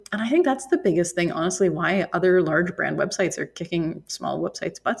And I think that's the biggest thing, honestly, why other large brand websites are kicking small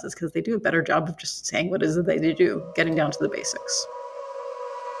websites' butts is because they do a better job of just saying what is it they do, getting down to the basics.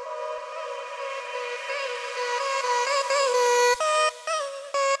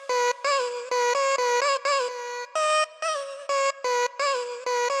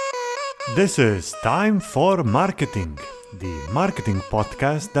 This is Time for Marketing, the marketing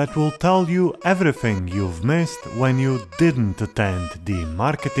podcast that will tell you everything you've missed when you didn't attend the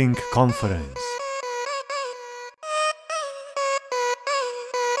marketing conference.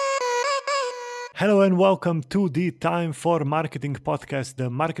 Hello and welcome to the Time for Marketing podcast, the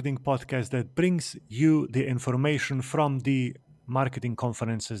marketing podcast that brings you the information from the marketing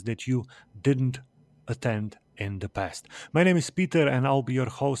conferences that you didn't attend in the past. My name is Peter and I'll be your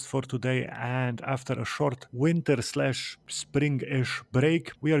host for today, and after a short winter/spring-ish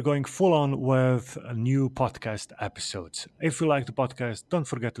break, we are going full on with new podcast episodes. If you like the podcast, don't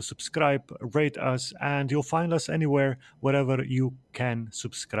forget to subscribe, rate us, and you'll find us anywhere wherever you can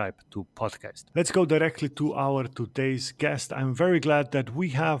subscribe to podcast. Let's go directly to our today's guest. I'm very glad that we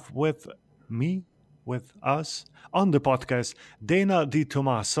have with us on the podcast, Dana Di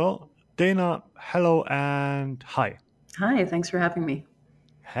Tommaso. Dana, hello and hi. Hi, thanks for having me.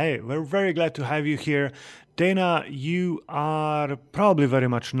 Hey, we're very glad to have you here. Dana, you are probably very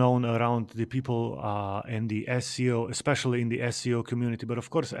much known around the people in the SEO, especially in the SEO community, but of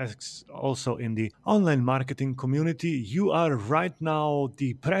course also in the online marketing community. You are right now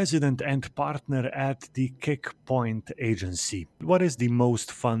the president and partner at the Kickpoint agency. What is the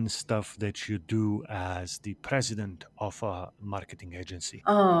most fun stuff that you do as the president of a marketing agency?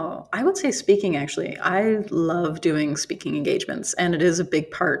 Oh, I would say speaking, actually. I love doing speaking engagements, and it is a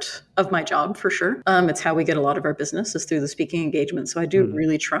big part of my job for sure. It's how we get a lot of our business is through the speaking engagements. So I do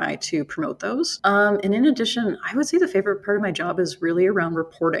really try to promote those. And in addition, I would say the favorite part of my job is really around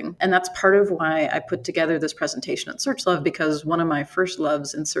reporting. And that's part of why I put together this presentation at SearchLove, because one of my first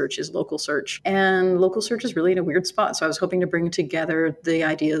loves in search is local search. And local search is really in a weird spot. So I was hoping to bring together the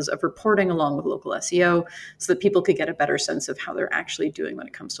ideas of reporting along with local SEO so that people could get a better sense of how they're actually doing when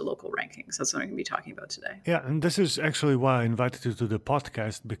it comes to local rankings. That's what I'm going to be talking about today. Yeah, and this is actually why I invited you to the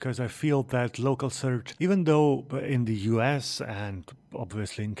podcast, because I feel that local search, even though in the US and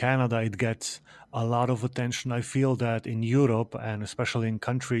obviously in Canada it gets a lot of attention, I feel that in Europe and especially in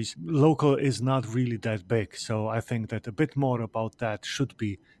countries, local is not really that big. So I think that a bit more about that should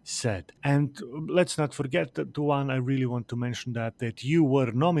be said. And let's not forget that the one I really want to mention that you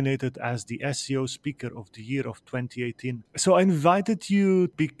were nominated as the SEO Speaker of the Year of 2018. So I invited you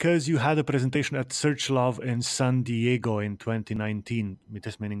because you had a presentation at SearchLove in San Diego in 2019,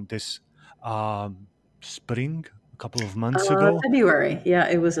 this meaning this spring, a couple of months ago. February. Yeah,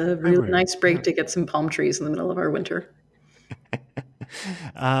 it was a really nice break to get some palm trees in the middle of our winter.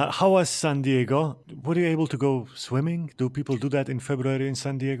 How was San Diego? Were you able to go swimming? Do people do that in February in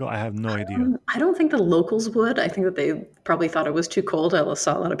San Diego? I have no idea. I don't think the locals would. I think that they probably thought it was too cold. I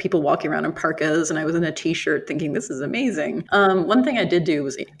saw a lot of people walking around in parkas, and I was in a t-shirt thinking this is amazing. One thing I did do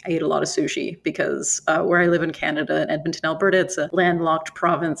was I ate a lot of sushi because where I live in Canada, in Edmonton, Alberta, it's a landlocked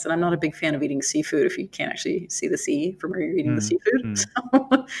province, and I'm not a big fan of eating seafood if you can't actually see the sea from where you're eating the seafood. So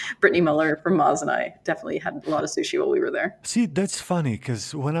Brittany Muller from Moz and I definitely had a lot of sushi while we were there. See, that's funny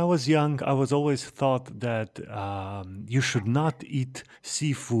because when I was young, I was always thought that you should not eat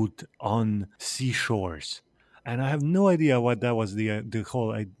seafood on seashores. And I have no idea what that was the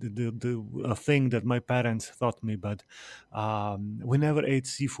whole thing that my parents taught me. But we never ate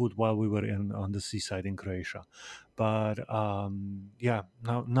seafood while we were on the seaside in Croatia. But now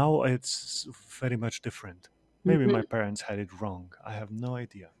it's very much different. Maybe my parents had it wrong. I have no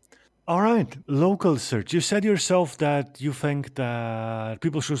idea. All right, local search. You said yourself that you think that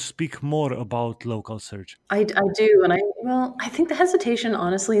people should speak more about local search. I do. And I think the hesitation,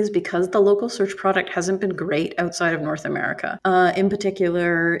 honestly, is because the local search product hasn't been great outside of North America. In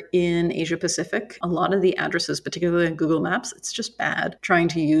particular, in Asia Pacific, a lot of the addresses, particularly in Google Maps, it's just bad trying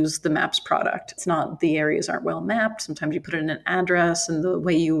to use the Maps product. It's not, the areas aren't well mapped. Sometimes you put in an address and the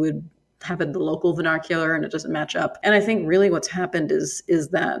way you would have it the local vernacular and it doesn't match up. And I think really what's happened is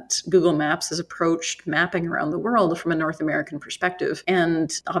that Google Maps has approached mapping around the world from a North American perspective.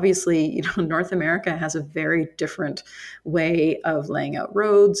 And obviously, North America has a very different way of laying out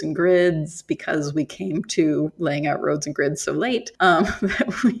roads and grids because we came to laying out roads and grids so late.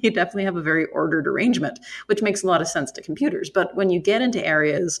 We definitely have a very ordered arrangement, which makes a lot of sense to computers. But when you get into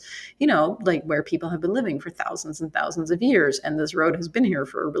areas, like where people have been living for thousands and thousands of years, and this road has been here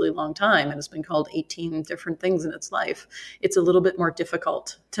for a really long time, time and it's been called 18 different things in its life, it's a little bit more difficult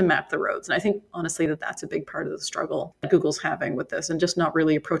to map the roads. And I think honestly that's a big part of the struggle that Google's having with this, and just not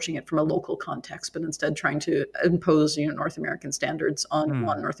really approaching it from a local context, but instead trying to impose North American standards on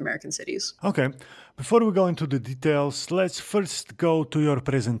North American cities. Okay. Before we go into the details, let's first go to your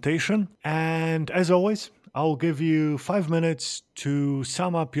presentation. And as always, I'll give you 5 minutes to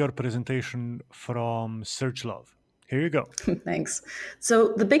sum up your presentation from Search Love. Here you go. Thanks.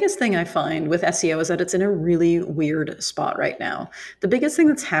 So the biggest thing I find with SEO is that it's in a really weird spot right now. The biggest thing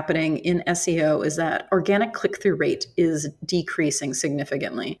that's happening in SEO is that organic click-through rate is decreasing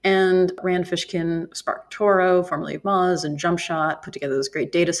significantly. And Rand Fishkin, SparkToro, formerly of Moz, and JumpShot put together this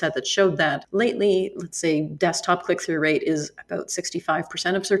great data set that showed that lately, let's say desktop click-through rate is about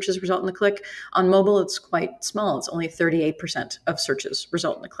 65% of searches result in a click. On mobile, it's quite small. It's only 38% of searches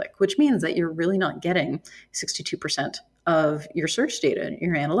result in a click, which means that you're really not getting 62% of your search data,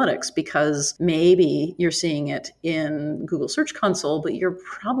 your analytics, because maybe you're seeing it in Google Search Console, but you're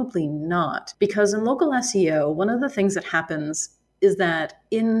probably not. Because in local SEO, one of the things that happens is that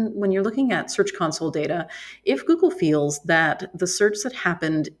when you're looking at Search Console data, if Google feels that the search that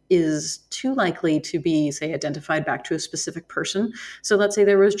happened is too likely to be, say, identified back to a specific person, so let's say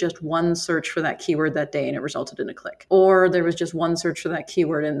there was just one search for that keyword that day and it resulted in a click, or there was just one search for that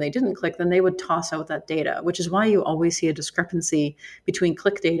keyword and they didn't click, then they would toss out that data, which is why you always see a discrepancy between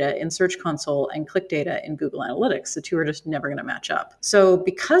click data in Search Console and click data in Google Analytics. The two are just never going to match up. So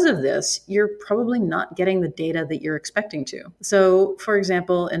because of this, you're probably not getting the data that you're expecting to. So for example,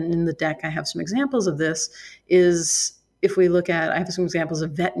 and in the deck I have some examples of this, is if we look at, I have some examples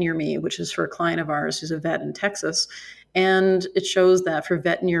of Vet Near Me, which is for a client of ours who's a vet in Texas. And it shows that for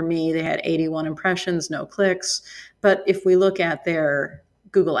Vet Near Me, they had 81 impressions, no clicks. But if we look at their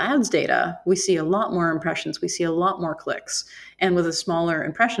Google Ads data, we see a lot more impressions, we see a lot more clicks, and with a smaller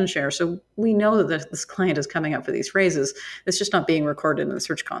impression share. So we know that this client is coming up for these phrases. It's just not being recorded in the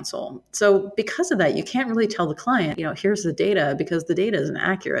Search Console. So because of that, you can't really tell the client, here's the data, because the data isn't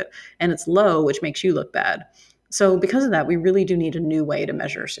accurate and it's low, which makes you look bad. So because of that, we really do need a new way to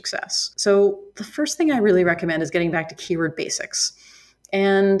measure success. So the first thing I really recommend is getting back to keyword basics.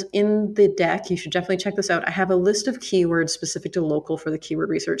 And in the deck, you should definitely check this out. I have a list of keywords specific to local for the keyword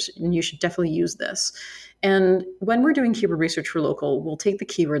research, and you should definitely use this. And when we're doing keyword research for local, we'll take the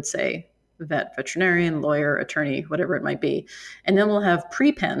keyword, say, vet, veterinarian, lawyer, attorney, whatever it might be. And then we'll have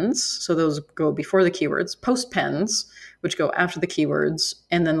prepends, so those go before the keywords, postpends, which go after the keywords,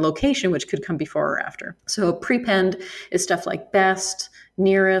 and then location, which could come before or after. So prepend is stuff like best,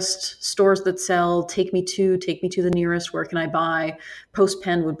 nearest, stores that sell, take me to the nearest, where can I buy?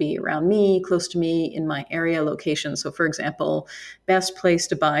 Postpend would be around me, close to me, in my area location. So for example, best place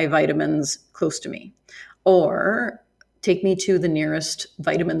to buy vitamins close to me. Or take me to the nearest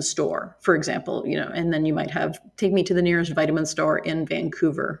vitamin store, for example, and then you might have take me to the nearest vitamin store in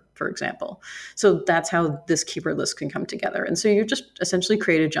Vancouver, for example. So that's how this keyword list can come together. And so you just essentially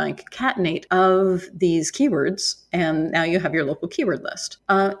create a giant concatenate of these keywords, and now you have your local keyword list.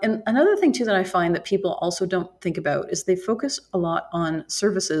 And another thing too that I find that people also don't think about is they focus a lot on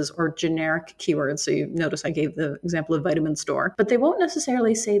services or generic keywords. So you notice I gave the example of vitamin store, but they won't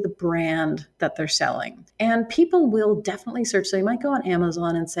necessarily say the brand that they're selling. And people will definitely search. So they might go on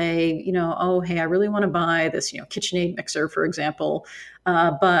Amazon and say, oh, hey, I really want to buy this, KitchenAid mixer, for example,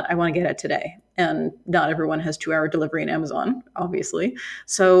 but I want to get it today. And not everyone has 2-hour delivery in Amazon, obviously.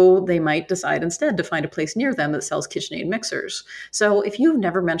 So they might decide instead to find a place near them that sells KitchenAid mixers. So if you've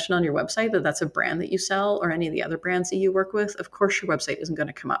never mentioned on your website that that's a brand that you sell or any of the other brands that you work with, of course your website isn't going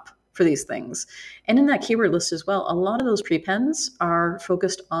to come up for these things. And in that keyword list as well, a lot of those prepends are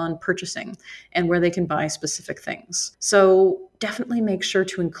focused on purchasing and where they can buy specific things. So definitely make sure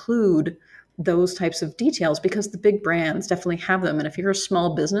to include those types of details, because the big brands definitely have them. And if you're a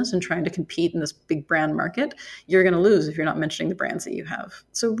small business and trying to compete in this big brand market, you're going to lose if you're not mentioning the brands that you have.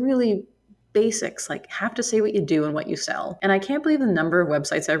 So really basics, like have to say what you do and what you sell. And I can't believe the number of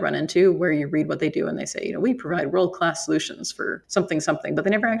websites I run into where you read what they do and they say, we provide world-class solutions for something, but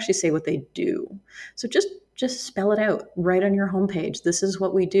they never actually say what they do. So just spell it out right on your homepage. This is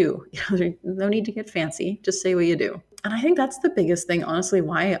what we do. There's no need to get fancy. Just say what you do. And I think that's the biggest thing, honestly,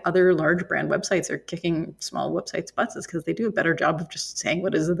 why other large brand websites are kicking small websites' butts, is because they do a better job of just saying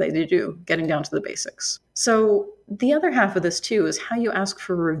what is it they do, getting down to the basics. So the other half of this too is how you ask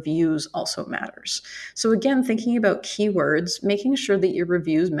for reviews also matters. So again, thinking about keywords, making sure that your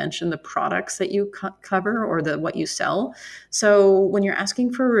reviews mention the products that you cover or what you sell. So when you're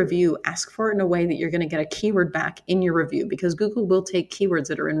asking for a review, ask for it in a way that you're going to get a keyword back in your review, because Google will take keywords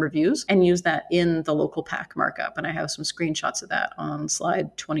that are in reviews and use that in the local pack markup. And I have some screenshots of that on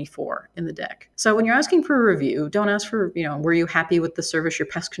slide 24 in the deck. So when you're asking for a review, don't ask for, were you happy with the service your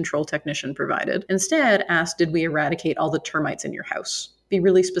pest control technician provided? Instead, ask, did we eradicate all the termites in your house? Be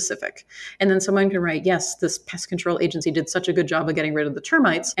really specific. And then someone can write, yes, this pest control agency did such a good job of getting rid of the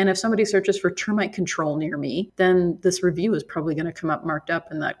termites. And if somebody searches for termite control near me, then this review is probably going to come up marked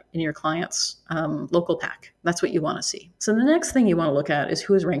up in your client's local pack. That's what you want to see. So the next thing you want to look at is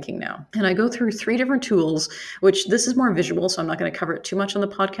who is ranking now. And I go through 3 different tools, which this is more visual, so I'm not going to cover it too much on the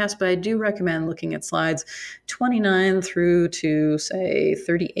podcast, but I do recommend looking at slides 29 through to, say,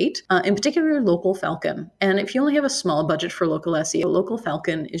 38. In particular, Local Falcon. And if you only have a small budget for local SEO, Local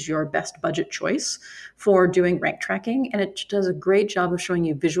Falcon is your best budget choice for doing rank tracking. And it does a great job of showing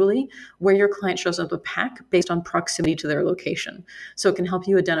you visually where your client shows up a pack based on proximity to their location. So it can help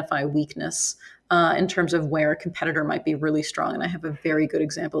you identify weakness in terms of where a competitor might be really strong. And I have a very good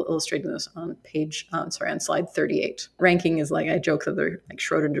example illustrating this on slide 38. Ranking is I joke that they're like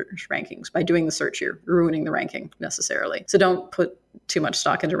Schrodinger's rankings. By doing the search, you're ruining the ranking necessarily. So don't put too much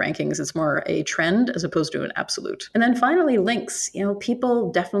stock into rankings. It's more a trend as opposed to an absolute. And then finally, links.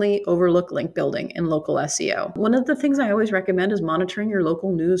 People definitely overlook link building in local SEO. One of the things I always recommend is monitoring your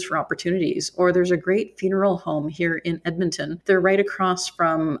local news for opportunities. Or there's a great funeral home here in Edmonton. They're right across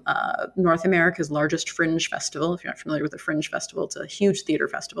from North America's largest Fringe Festival. If you're not familiar with the Fringe Festival, it's a huge theater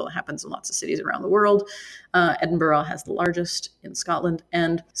festival. It happens in lots of cities around the world. Edinburgh has the largest in Scotland.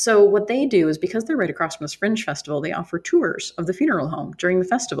 And so what they do is, because they're right across from this Fringe Festival, they offer tours of the funeral home during the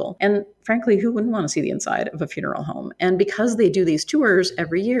festival. And frankly, who wouldn't want to see the inside of a funeral home? And because they do these tours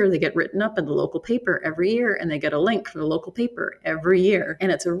every year, they get written up in the local paper every year, and they get a link from the local paper every year.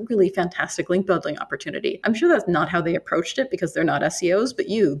 And it's a really fantastic link building opportunity. I'm sure that's not how they approached it, because they're not SEOs, but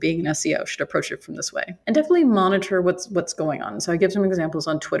you, being an SEO, should approach it from this way. And definitely monitor what's going on. So I give some examples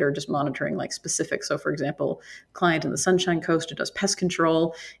on Twitter, just monitoring specific. So for example, client in the Sunshine Coast who does pest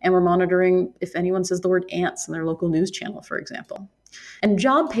control, and we're monitoring if anyone says the word ants in their local news channel, for example. And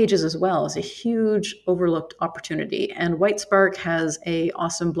job pages as well is a huge overlooked opportunity. And Whitespark has an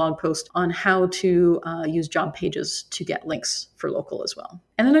awesome blog post on how to use job pages to get links for local as well.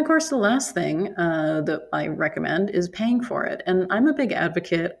 And then, of course, the last thing that I recommend is paying for it. And I'm a big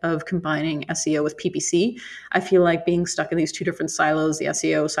advocate of combining SEO with PPC. I feel like being stuck in these 2 different silos, the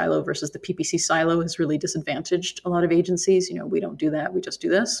SEO silo versus the PPC silo, has really disadvantaged a lot of agencies. We don't do that. We just do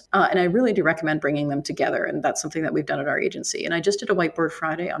this. And I really do recommend bringing them together. And that's something that we've done at our agency. And I just did a Whiteboard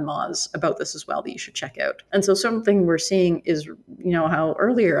Friday on Moz about this as well that you should check out. And so something we're seeing is, how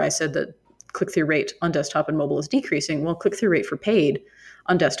earlier I said that click-through rate on desktop and mobile is decreasing. Well, click-through rate for paid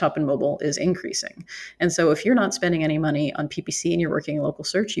on desktop and mobile is increasing. And so if you're not spending any money on PPC and you're working in local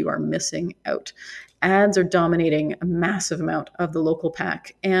search, you are missing out. Ads are dominating a massive amount of the local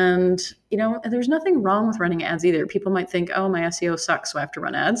pack. And, there's nothing wrong with running ads either. People might think, oh, my SEO sucks, so I have to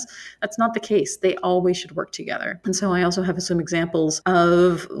run ads. That's not the case. They always should work together. And so I also have some examples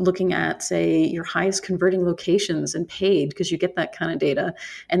of looking at, say, your highest converting locations and paid, because you get that kind of data,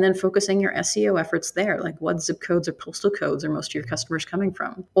 and then focusing your SEO efforts there, like what zip codes or postal codes are most of your customers coming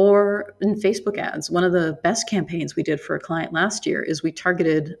from. Or in Facebook ads, one of the best campaigns we did for a client last year is we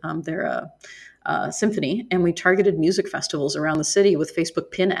targeted their symphony, and we targeted music festivals around the city with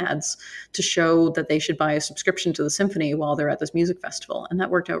Facebook pin ads to show that they should buy a subscription to the symphony while they're at this music festival. And that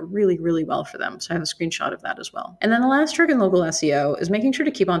worked out really, really well for them. So I have a screenshot of that as well. And then the last trick in local SEO is making sure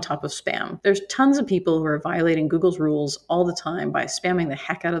to keep on top of spam. There's tons of people who are violating Google's rules all the time by spamming the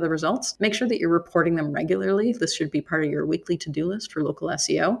heck out of the results. Make sure that you're reporting them regularly. This should be part of your weekly to-do list for local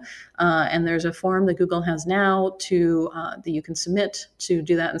SEO. And there's a form that Google has now that you can submit to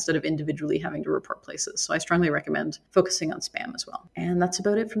do that instead of individually having to report places. So I strongly recommend focusing on spam as well. And that's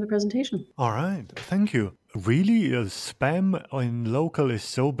about it from the presentation. All right. Thank you. Really, spam in local is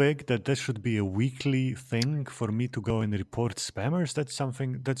so big that this should be a weekly thing for me to go and report spammers. That's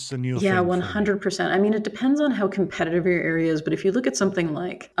a new thing. Yeah, 100%. I mean, it depends on how competitive your area is. But if you look at something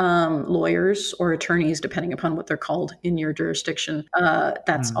like lawyers or attorneys, depending upon what they're called in your jurisdiction,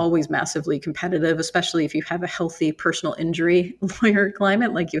 that's always massively competitive, especially if you have a healthy personal injury lawyer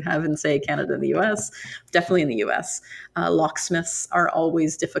climate like you have in, say, Canada and the US. Definitely in the US. Locksmiths are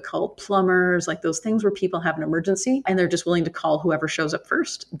always difficult. Plumbers, like those things where people have an emergency and they're just willing to call whoever shows up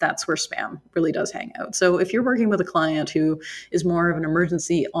first, that's where spam really does hang out. So if you're working with a client who is more of an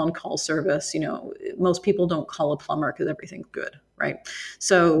emergency on-call service, most people don't call a plumber because everything's good, right?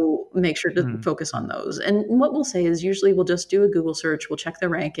 So make sure to focus on those. And what we'll say is usually we'll just do a Google search, we'll check the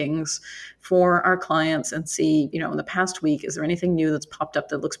rankings for our clients and see, in the past week, is there anything new that's popped up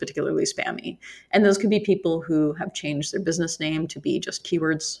that looks particularly spammy? And those could be people who have changed their business name to be just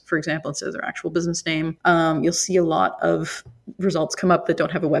keywords, for example, instead of their actual business name. You'll see a lot of results come up that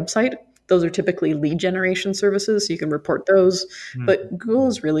don't have a website. Those are typically lead generation services, so you can report those. But Google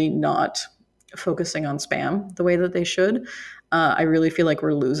is really not focusing on spam the way that they should. I really feel like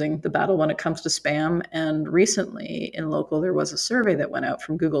we're losing the battle when it comes to spam. And recently in local, there was a survey that went out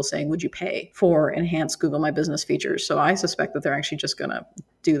from Google saying, would you pay for enhanced Google My Business features? So I suspect that they're actually just going to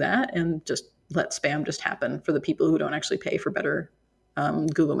do that and just let spam just happen for the people who don't actually pay for better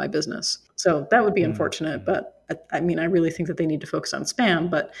Google My Business. So that would be unfortunate, but I really think that they need to focus on spam,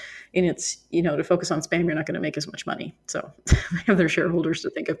 but to focus on spam, you're not going to make as much money. So they have their shareholders to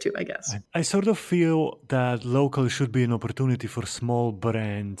think of too, I guess. I sort of feel that local should be an opportunity for small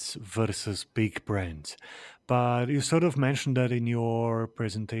brands versus big brands. But you sort of mentioned that in your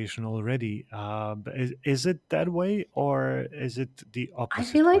presentation already. Is it that way, or is it the opposite? I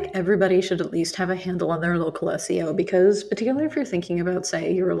feel like everybody should at least have a handle on their local SEO, because particularly if you're thinking about,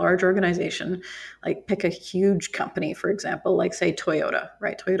 say, you're a large organization, like pick a huge company, for example, like say Toyota,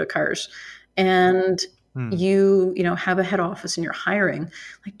 right? Toyota cars. And you have a head office and you're hiring,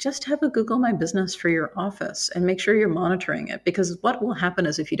 like just have a Google My Business for your office and make sure you're monitoring it, because what will happen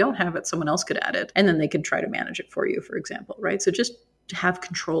is if you don't have it, someone else could add it and then they could try to manage it for you, for example, right? So just have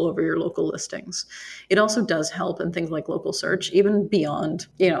control over your local listings. It also does help in things like local search, even beyond,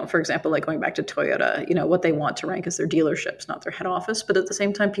 for example, like going back to Toyota, what they want to rank is their dealerships, not their head office. But at the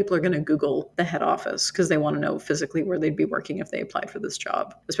same time, people are going to Google the head office because they want to know physically where they'd be working if they applied for this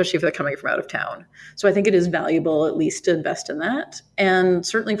job, especially if they're coming from out of town. So I think it is valuable at least to invest in that. And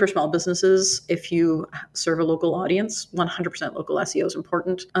certainly for small businesses, if you serve a local audience, 100% local SEO is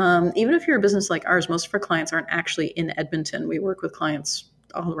important. Even if you're a business like ours, most of our clients aren't actually in Edmonton. We work with clients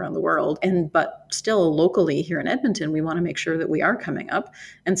all around the world. But still locally here in Edmonton, we want to make sure that we are coming up.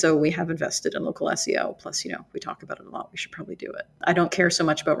 And so we have invested in local SEO. Plus, we talk about it a lot. We should probably do it. I don't care so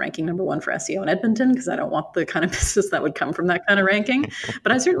much about ranking number one for SEO in Edmonton because I don't want the kind of business that would come from that kind of ranking.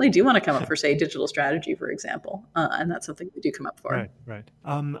 But I certainly do want to come up for, say, digital strategy, for example. And that's something we do come up for. Right.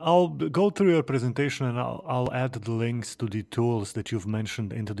 I'll go through your presentation and I'll add the links to the tools that you've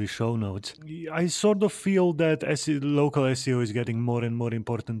mentioned into the show notes. I sort of feel that local SEO is getting more and more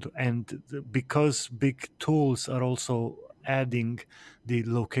important, and because big tools are also adding the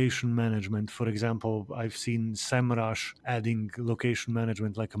location management. For example, I've seen SEMrush adding location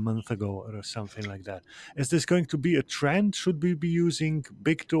management like a month ago or something like that. Is this going to be a trend? Should we be using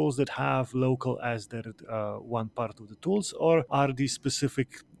big tools that have local as their one part of the tools, or are these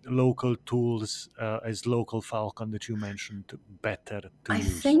specific local tools as Local Falcon that you mentioned better to use? I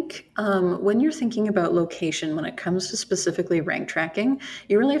think when you're thinking about location, when it comes to specifically rank tracking,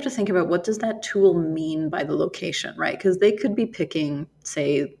 you really have to think about what does that tool mean by the location, right? Because they could be picking,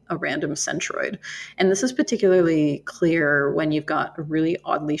 say, a random centroid. And this is particularly clear when you've got a really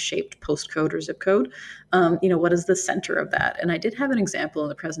oddly shaped postcode or zip code. What is the center of that? And I did have an example in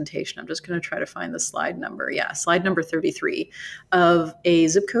the presentation. I'm just going to try to find the slide number. Yeah, slide number 33 of a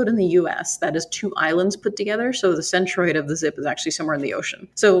zip code in the US that is two islands put together. So the centroid of the zip is actually somewhere in the ocean.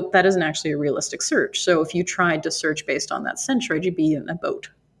 So that isn't actually a realistic search. So if you tried to search based on that centroid, you'd be in a boat.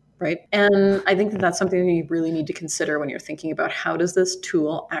 Right. And I think that that's something that you really need to consider when you're thinking about how does this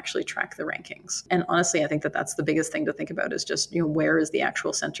tool actually track the rankings. And honestly, I think that that's the biggest thing to think about is just, where is the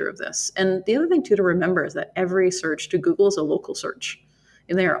actual center of this? And the other thing too to remember is that every search to Google is a local search.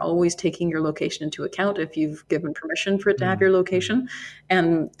 And they are always taking your location into account if you've given permission for it to have your location.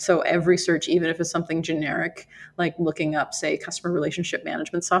 And so every search, even if it's something generic, like looking up, say, customer relationship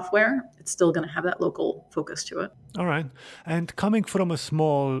management software, it's still going to have that local focus to it. All right. And coming from a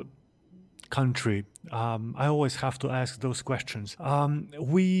small country, I always have to ask those questions.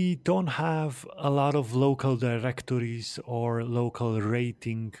 We don't have a lot of local directories or local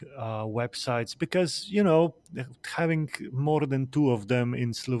rating websites because, having more than two of them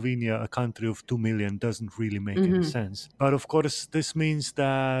in Slovenia, a country of 2 million, doesn't really make any sense. But of course, this means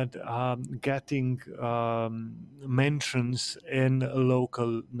that getting mentions in a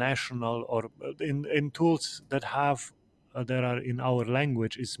local, national, or in tools that have that are in our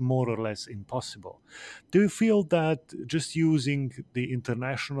language is more or less impossible. Do you feel that just using the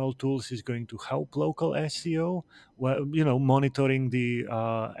international tools is going to help local SEO? Well, monitoring the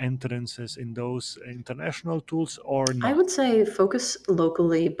entrances in those international tools or I not? would say focus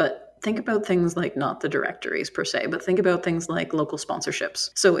locally, but think about things like not the directories per se, but think about things like local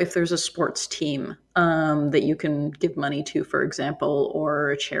sponsorships. So if there's a sports team that you can give money to, for example, or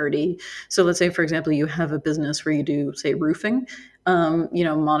a charity. So let's say, for example, you have a business where you do, say, roofing.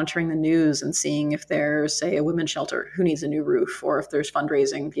 Monitoring the news and seeing if there's, say, a women's shelter who needs a new roof, or if there's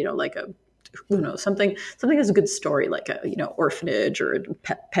fundraising, like a who knows, something has a good story, like a orphanage or a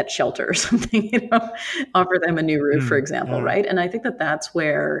pet shelter or something, offer them a new roof, for example, All right. right? And I think that that's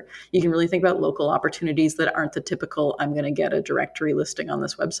where you can really think about local opportunities that aren't the typical I'm going to get a directory listing on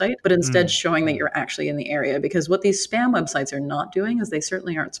this website, but instead showing that you're actually in the area. Because what these spam websites are not doing is they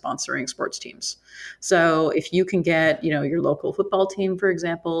certainly aren't sponsoring sports teams. So if you can get your local football team, for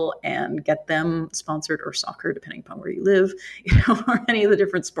example, and get them sponsored, or soccer, depending upon where you live, or any of the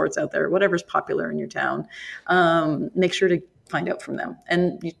different sports out there, whatever's popular in your town, make sure to find out from them,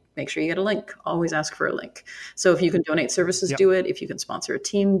 and make sure you get a link. Always ask for a link. So if you can donate services, Yeah. do it. If you can sponsor a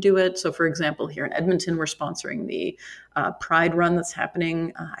team, do it. So for example, here in Edmonton, we're sponsoring the Pride Run that's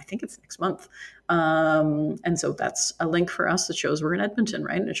happening. I think it's next month. And so that's a link for us that shows we're in Edmonton,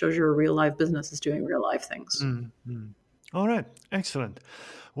 right? And it shows you're a real live business is doing real life things. All right. Excellent.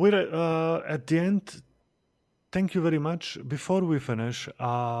 We're at the end. Thank you very much. Before we finish,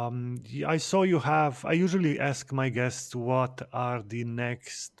 I saw you have. I usually ask my guests what are the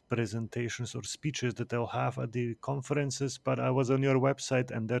next presentations or speeches that they'll have at the conferences, but I was on your website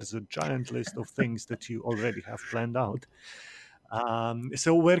and there's a giant list of things that you already have planned out.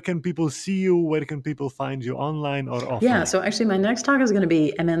 So where can people see you? Where can people find you, online or offline? Yeah, so actually my next talk is going to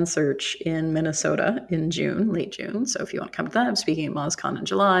be MN Search in Minnesota in June, late June. So if you want to come to that, I'm speaking at MozCon in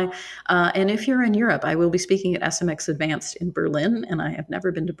July. And if you're in Europe, I will be speaking at SMX Advanced in Berlin, and I have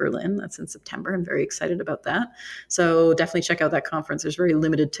never been to Berlin. That's in September. I'm very excited about that. So definitely check out that conference. There's very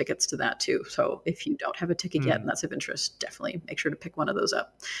limited tickets to that too. So if you don't have a ticket yet and that's of interest, definitely make sure to pick one of those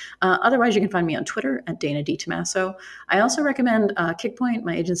up. Otherwise, you can find me on Twitter at Dana D. Tomaso. I also recommend Kickpoint.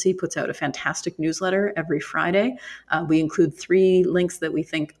 My agency puts out a fantastic newsletter every Friday. We include 3 links that we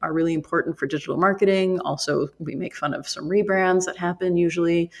think are really important for digital marketing. Also, we make fun of some rebrands that happen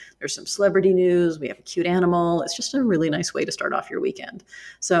usually. There's some celebrity news. We have a cute animal. It's just a really nice way to start off your weekend.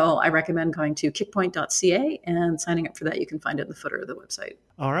 So I recommend going to kickpoint.ca and signing up for that. You can find it in the footer of the website.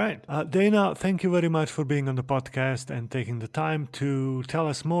 All right. Dana, thank you very much for being on the podcast and taking the time to tell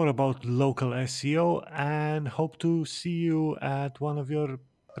us more about local SEO, and hope to see you at one of your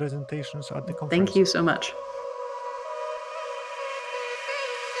presentations at the conference. Thank you so much.